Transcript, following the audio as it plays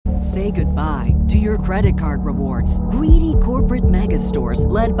Say goodbye to your credit card rewards. Greedy corporate mega stores,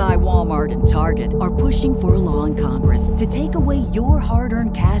 led by Walmart and Target, are pushing for a law in Congress to take away your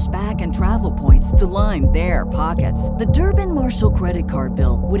hard-earned cash back and travel points to line their pockets. The Durbin-Marshall credit card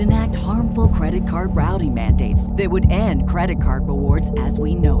bill would enact harmful credit card routing mandates that would end credit card rewards as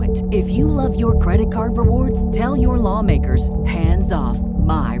we know it. If you love your credit card rewards, tell your lawmakers, hands off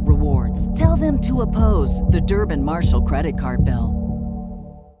my rewards. Tell them to oppose the Durbin-Marshall credit card bill.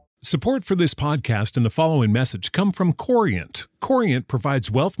 Support for this podcast and the following message come from Corient. Corient provides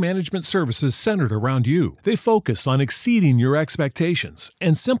wealth management services centered around you. They focus on exceeding your expectations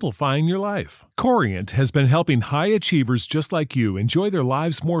and simplifying your life. Corient has been helping high achievers just like you enjoy their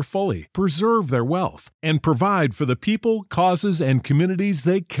lives more fully, preserve their wealth, and provide for the people, causes, and communities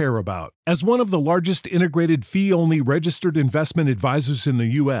they care about. As one of the largest integrated fee-only registered investment advisors in the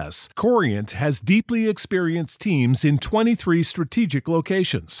U.S., Corient has deeply experienced teams in 23 strategic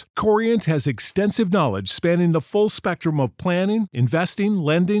locations. Corient has extensive knowledge spanning the full spectrum of planning, investing,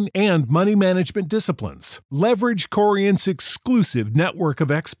 lending, and money management disciplines. Leverage Corient's exclusive network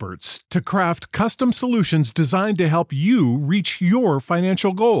of experts to craft custom solutions designed to help you reach your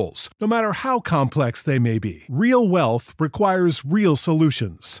financial goals, no matter how complex they may be. Real wealth requires real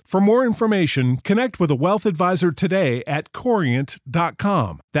solutions. For more information, connect with a wealth advisor today at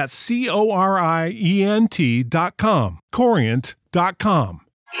Corient.com. That's Corient.com. Corient.com.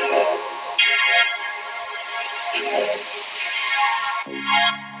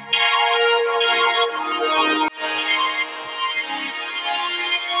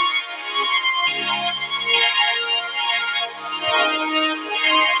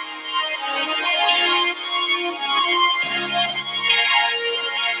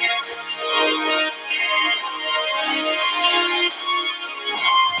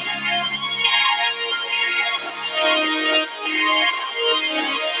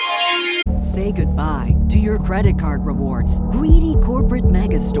 Say goodbye to your credit card rewards. Greedy corporate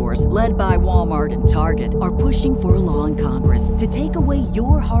mega stores, led by Walmart and Target, are pushing for a law in Congress to take away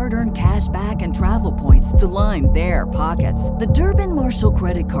your hard-earned cash back and travel points to line their pockets. The Durbin-Marshall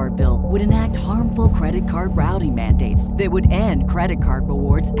credit card bill would enact harmful credit card routing mandates that would end credit card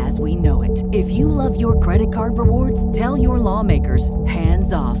rewards as we know it. If you love your credit card rewards, tell your lawmakers,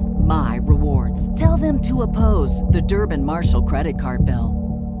 hands off my rewards. Tell them to oppose the Durbin-Marshall credit card bill.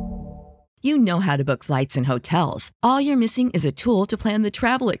 You know how to book flights and hotels. All you're missing is a tool to plan the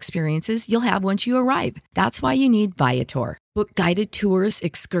travel experiences you'll have once you arrive. That's why you need Viator. Book guided tours,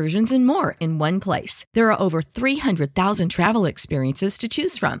 excursions, and more in one place. There are over 300,000 travel experiences to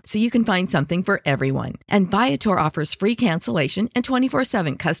choose from, so you can find something for everyone. And Viator offers free cancellation and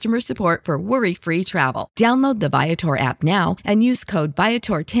 24/7 customer support for worry-free travel. Download the Viator app now and use code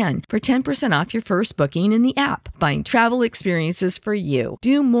Viator10 for 10% off your first booking in the app. Find travel experiences for you.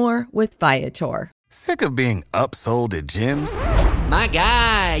 Do more with Viator. Sick of being upsold at gyms? My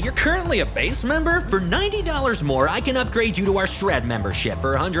guy, you're currently a base member? For $90 more, I can upgrade you to our Shred membership.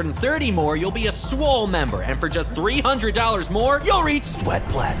 For $130 more, you'll be a Swole member. And for just $300 more, you'll reach Sweat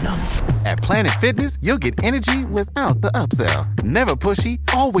Platinum. At Planet Fitness, you'll get energy without the upsell. Never pushy,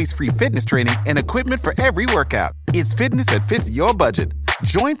 always free fitness training and equipment for every workout. It's fitness that fits your budget.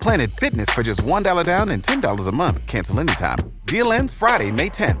 Join Planet Fitness for just $1 down and $10 a month. Cancel anytime. Deal ends Friday, May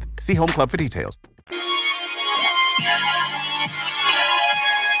 10th. See Home Club for details.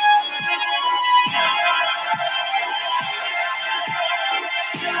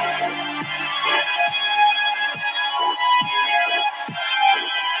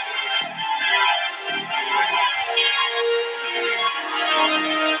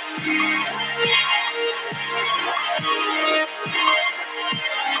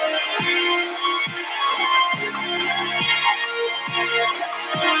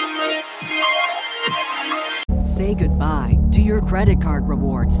 Say goodbye to your credit card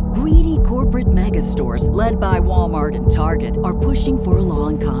rewards. Greedy corporate mega stores, led by Walmart and Target, are pushing for a law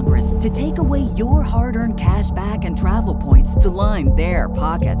in Congress to take away your hard-earned cash back and travel points to line their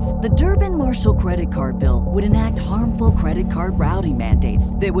pockets. The Durbin-Marshall credit card bill would enact harmful credit card routing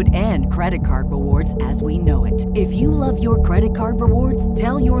mandates that would end credit card rewards as we know it. If you love your credit card rewards,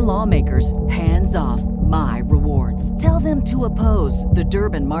 tell your lawmakers, hands off my rewards. Tell them to oppose the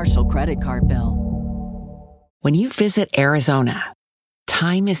Durbin-Marshall credit card bill. When you visit Arizona,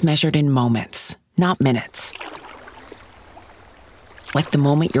 time is measured in moments, not minutes. Like the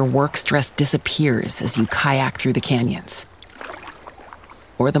moment your work stress disappears as you kayak through the canyons.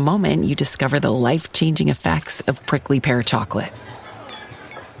 Or the moment you discover the life-changing effects of prickly pear chocolate.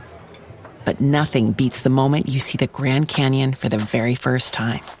 But nothing beats the moment you see the Grand Canyon for the very first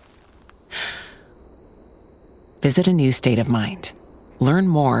time. Visit a new state of mind. Learn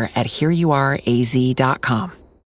more at hereyouareaz.com.